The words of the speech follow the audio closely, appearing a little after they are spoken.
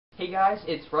Hey guys,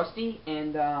 it's Rusty,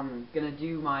 and gonna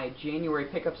do my January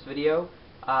pickups video.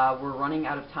 We're running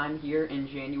out of time here in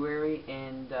January,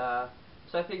 and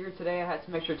so I figured today I had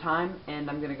some extra time, and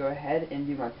I'm gonna go ahead and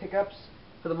do my pickups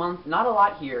for the month. Not a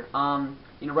lot here.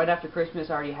 Right after Christmas,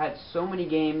 I already had so many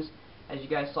games, as you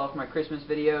guys saw from my Christmas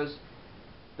videos.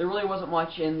 There really wasn't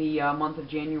much in the month of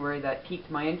January that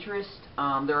piqued my interest.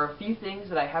 There are a few things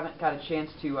that I haven't got a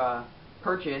chance to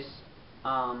purchase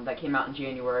that came out in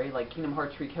January, like Kingdom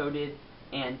Hearts Recoded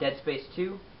and Dead Space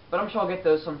 2, but I'm sure I'll get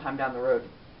those sometime down the road.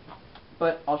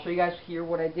 But I'll show you guys here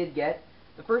what I did get.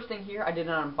 The first thing here, I did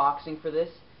an unboxing for this,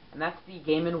 and that's the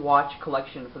Game & Watch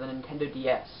collection for the Nintendo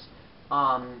DS.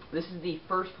 This is the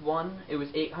first one. It was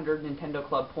 800 Nintendo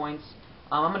Club points.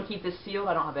 I'm going to keep this sealed.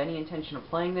 I don't have any intention of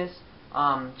playing this,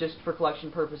 just for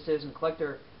collection purposes and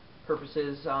collector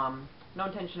purposes. No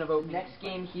intention of opening. Next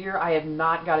game here, I have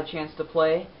not got a chance to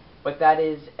play, but that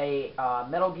is a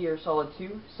Metal Gear Solid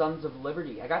 2, Sons of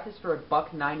Liberty. I got this for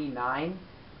 $1.99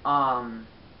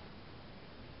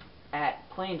 at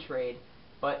Play and Trade,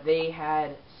 but they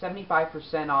had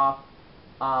 75% off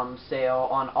sale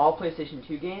on all PlayStation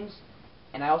 2 games,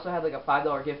 and I also had like a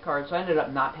 $5 gift card, so I ended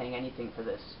up not paying anything for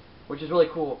this, which is really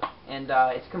cool. And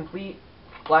it's complete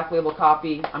Black Label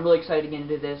copy. I'm really excited to get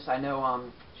into this. I know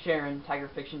Sharon, Tiger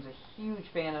Fiction's a huge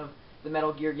fan of the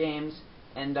Metal Gear games,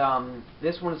 and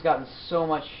this one has gotten so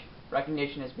much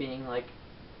recognition as being like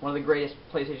one of the greatest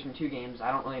PlayStation 2 games.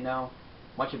 I don't really know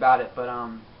much about it, but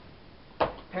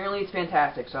apparently it's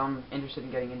fantastic, so I'm interested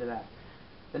in getting into that.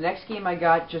 The next game I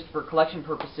got, just for collection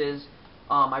purposes,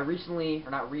 I recently,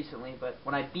 or not recently, but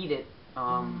when I beat it,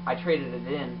 I traded it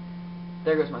in.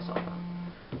 There goes my cell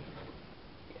phone.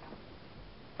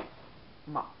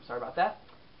 Yeah. Sorry about that.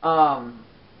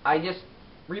 I just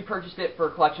repurchased it for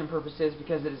collection purposes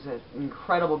because it is an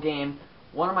incredible game,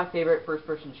 one of my favorite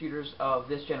first-person shooters of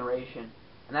this generation,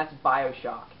 and that's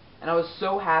BioShock. And I was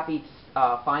so happy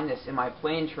to find this in my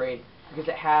Play and Trade because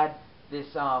it had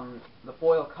this the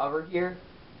foil cover here,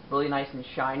 really nice and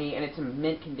shiny, and it's in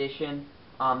mint condition.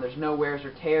 There's no wears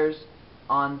or tears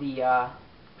on the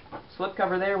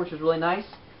slipcover there, which is really nice,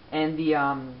 and the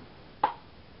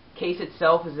case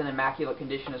itself is in immaculate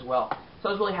condition as well. So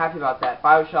I was really happy about that.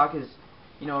 BioShock is,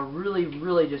 a really,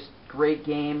 really just great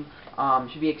game.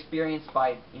 Should be experienced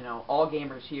by, all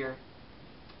gamers here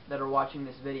that are watching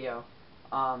this video.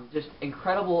 Just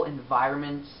incredible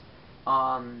environments.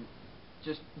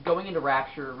 Just going into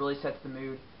Rapture really sets the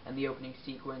mood and the opening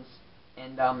sequence.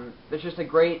 And there's just a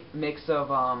great mix of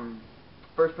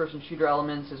first-person shooter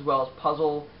elements as well as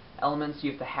puzzle elements.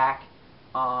 You have to hack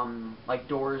like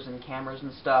doors and cameras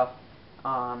and stuff.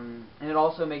 And it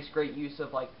also makes great use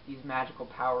of like these magical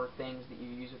power things that you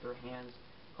use with your hands,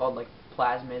 called like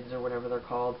plasmids or whatever they're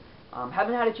called.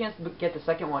 Haven't had a chance to get the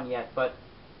second one yet, but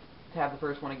to have the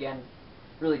first one again,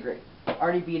 really great.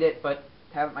 Already beat it, but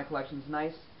to have it in my collection is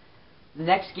nice. The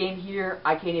next game here,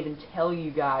 I can't even tell you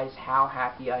guys how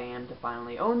happy I am to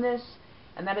finally own this,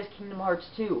 and that is Kingdom Hearts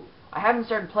 2. I haven't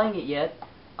started playing it yet,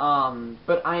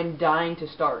 but I am dying to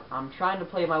start. I'm trying to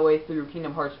play my way through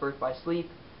Kingdom Hearts Birth by Sleep.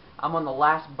 I'm on the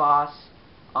last boss,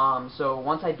 so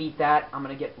once I beat that, I'm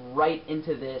going to get right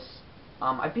into this.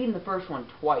 I've beaten the first one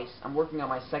twice. I'm working on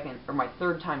my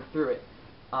third time through it.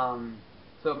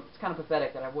 So it's kind of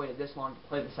pathetic that I've waited this long to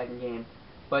play the second game.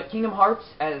 But Kingdom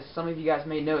Hearts, as some of you guys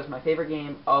may know, is my favorite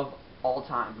game of all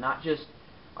time. Not just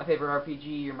my favorite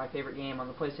RPG or my favorite game on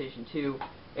the PlayStation 2.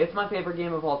 It's my favorite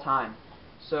game of all time.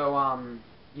 So,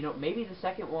 maybe the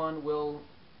second one will,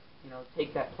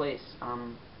 take that place.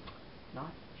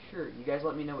 Not sure. You guys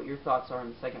let me know what your thoughts are on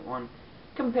the second one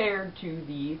compared to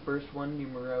the first one,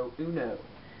 numero uno.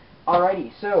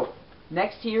 Alrighty, so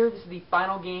next here, this is the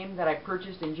final game that I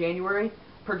purchased in January.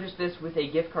 Purchased this with a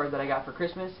gift card that I got for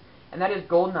Christmas, and that is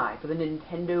GoldenEye for the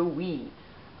Nintendo Wii.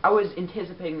 I was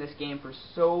anticipating this game for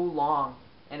so long,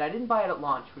 and I didn't buy it at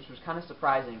launch, which was kind of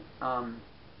surprising.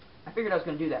 I figured I was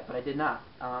going to do that, but I did not.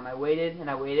 I waited, and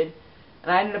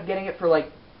I ended up getting it for like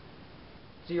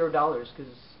 $0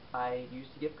 because I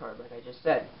used the gift card, like I just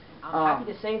said. I'm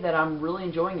happy to say that I'm really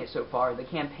enjoying it so far. The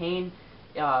campaign,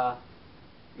 the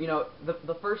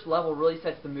first level really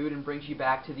sets the mood and brings you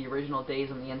back to the original days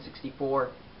on the N64,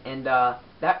 and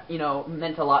that,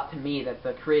 meant a lot to me that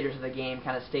the creators of the game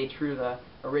kind of stayed true to the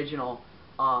original.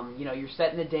 You're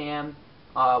set in a dam.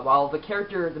 While the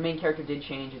main character did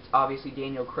change, it's obviously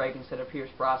Daniel Craig instead of Pierce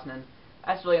Brosnan.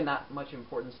 That's really not much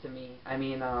importance to me. I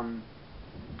mean,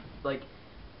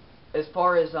 as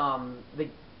far as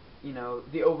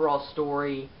the overall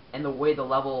story and the way the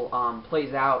level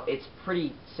plays out, it's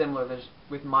pretty similar.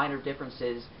 With minor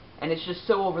differences, and it's just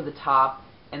so over the top.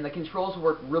 And the controls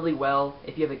work really well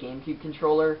if you have a GameCube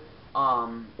controller.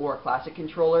 or a classic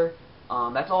controller.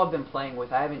 That's all I've been playing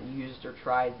with. I haven't used or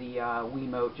tried the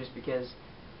Wiimote just because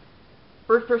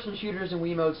first-person shooters and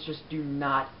Wiimotes just do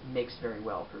not mix very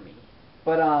well for me.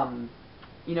 But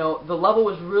you know, the level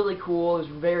was really cool. It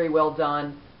was very well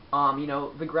done. You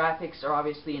know, the graphics are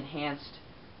obviously enhanced,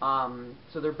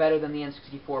 so they're better than the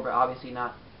N64, but obviously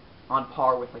not on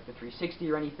par with like the 360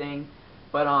 or anything.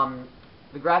 But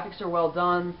the graphics are well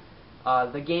done.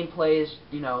 The gameplay is,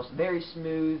 you know, very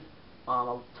smooth.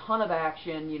 A ton of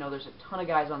action. You know, there's a ton of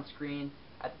guys on screen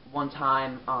at one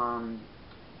time.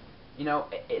 You know,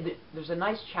 there's a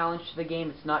nice challenge to the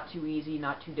game. It's not too easy,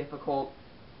 not too difficult.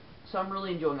 So I'm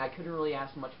really enjoying it. I couldn't really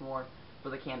ask much more for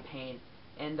the campaign.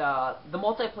 And the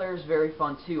multiplayer is very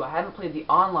fun too. I haven't played the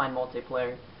online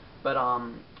multiplayer, but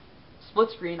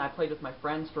split screen I played with my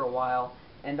friends for a while,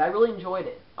 and I really enjoyed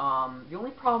it. The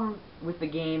only problem with the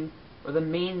game, or the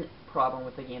main problem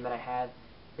with the game that I had,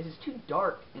 is it's too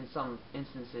dark in some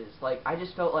instances. Like, I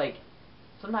just felt like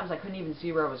sometimes I couldn't even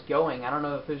see where I was going. I don't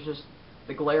know if it was just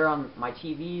the glare on my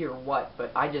TV or what,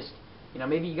 but I just, you know,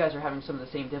 maybe you guys are having some of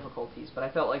the same difficulties, but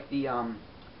I felt like the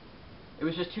it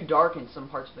was just too dark in some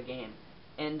parts of the game.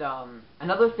 And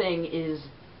another thing is,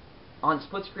 on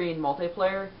split screen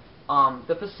multiplayer,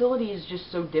 the facility is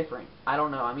just so different. I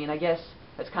don't know. I mean, I guess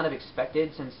that's kind of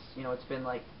expected since, you know, it's been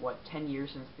like, what, 10 years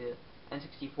since the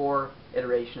N64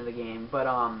 iteration of the game. But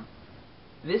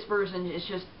this version is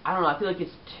just, I don't know, I feel like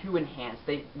it's too enhanced.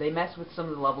 They mess with some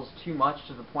of the levels too much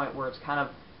to the point where it's kind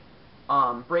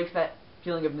of breaks that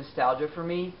feeling of nostalgia for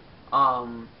me,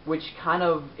 which kind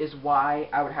of is why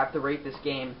I would have to rate this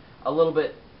game a little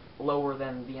bit lower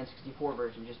than the N64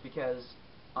 version, just because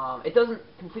it doesn't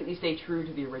completely stay true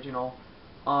to the original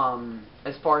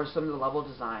as far as some of the level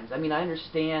designs. I mean, I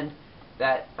understand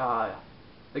that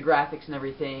the graphics and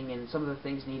everything and some of the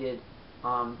things needed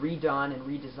redone and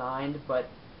redesigned, but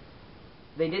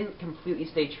they didn't completely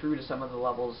stay true to some of the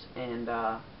levels, and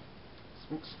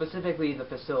specifically the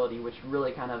facility, which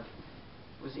really kind of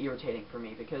was irritating for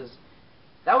me, because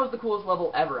that was the coolest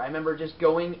level ever. I remember just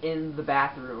going in the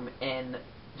bathroom and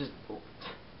just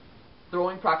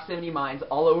throwing proximity mines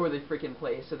all over the freaking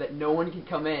place so that no one could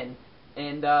come in,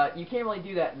 and you can't really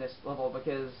do that in this level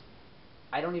because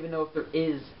I don't even know if there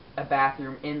is a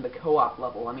bathroom in the co-op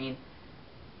level. I mean,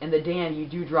 in the dam you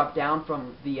do drop down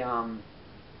from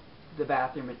the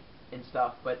bathroom and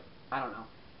stuff, but I don't know.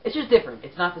 It's just different.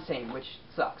 It's not the same, which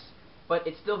sucks. But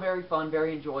it's still very fun,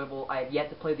 very enjoyable. I have yet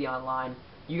to play the online.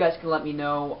 You guys can let me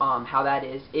know how that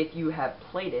is if you have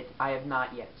played it. I have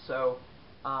not yet. So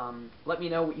let me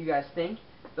know what you guys think.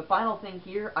 The final thing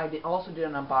here, I also did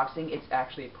an unboxing. It's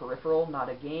actually a peripheral, not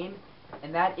a game,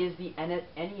 and that is the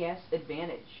NES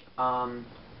Advantage.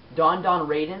 Don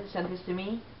Raiden sent this to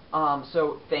me,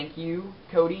 so thank you,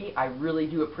 Cody. I really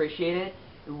do appreciate it.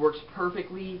 It works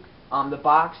perfectly. The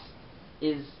box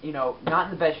is, you know, not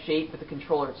in the best shape, but the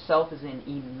controller itself is in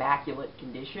immaculate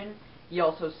condition. He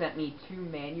also sent me 2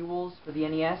 manuals for the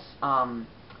NES,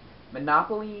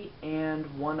 Monopoly and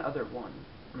one other one.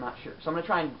 I'm not sure. So I'm going to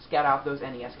try and scout out those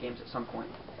NES games at some point.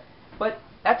 But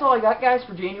that's all I got, guys,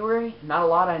 for January. Not a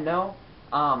lot, I know.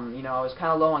 You know, I was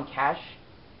kind of low on cash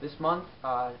this month.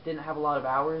 Didn't have a lot of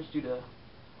hours due to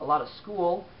a lot of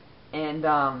school. And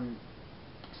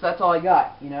so that's all I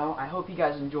got, you know. I hope you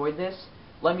guys enjoyed this.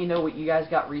 Let me know what you guys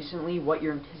got recently, what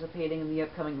you're anticipating in the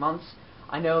upcoming months.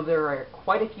 I know there are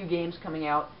quite a few games coming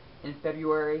out in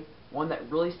February. One that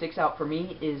really sticks out for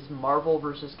me is Marvel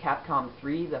vs. Capcom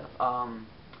 3.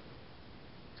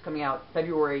 It's coming out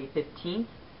February 15th.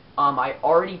 I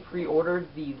already pre-ordered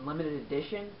the limited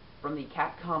edition from the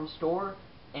Capcom store,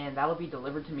 and that'll be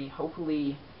delivered to me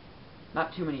hopefully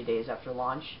not too many days after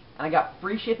launch. And I got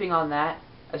free shipping on that,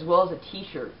 as well as a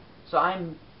t-shirt. So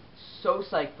I'm so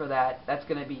psyched for that. That's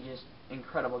going to be just an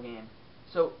incredible game.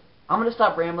 So I'm going to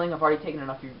stop rambling. I've already taken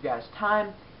enough of you guys'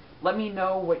 time. Let me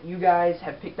know what you guys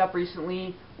have picked up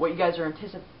recently, what you guys are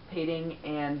anticipating,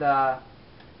 and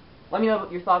let me know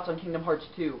your thoughts on Kingdom Hearts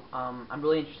 2. I'm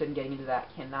really interested in getting into that.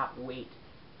 Cannot wait.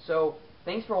 So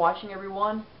thanks for watching,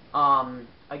 everyone.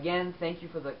 Again, thank you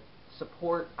for the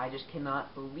support. I just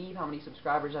cannot believe how many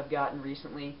subscribers I've gotten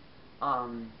recently.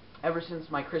 Ever since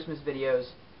my Christmas videos,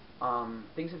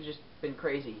 things have just been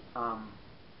crazy. A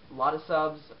lot of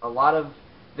subs, a lot of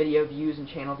video views and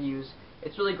channel views.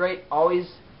 It's really great.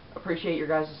 Always appreciate your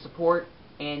guys' support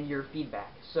and your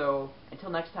feedback. So until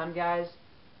next time, guys,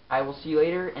 I will see you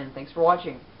later, and thanks for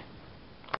watching.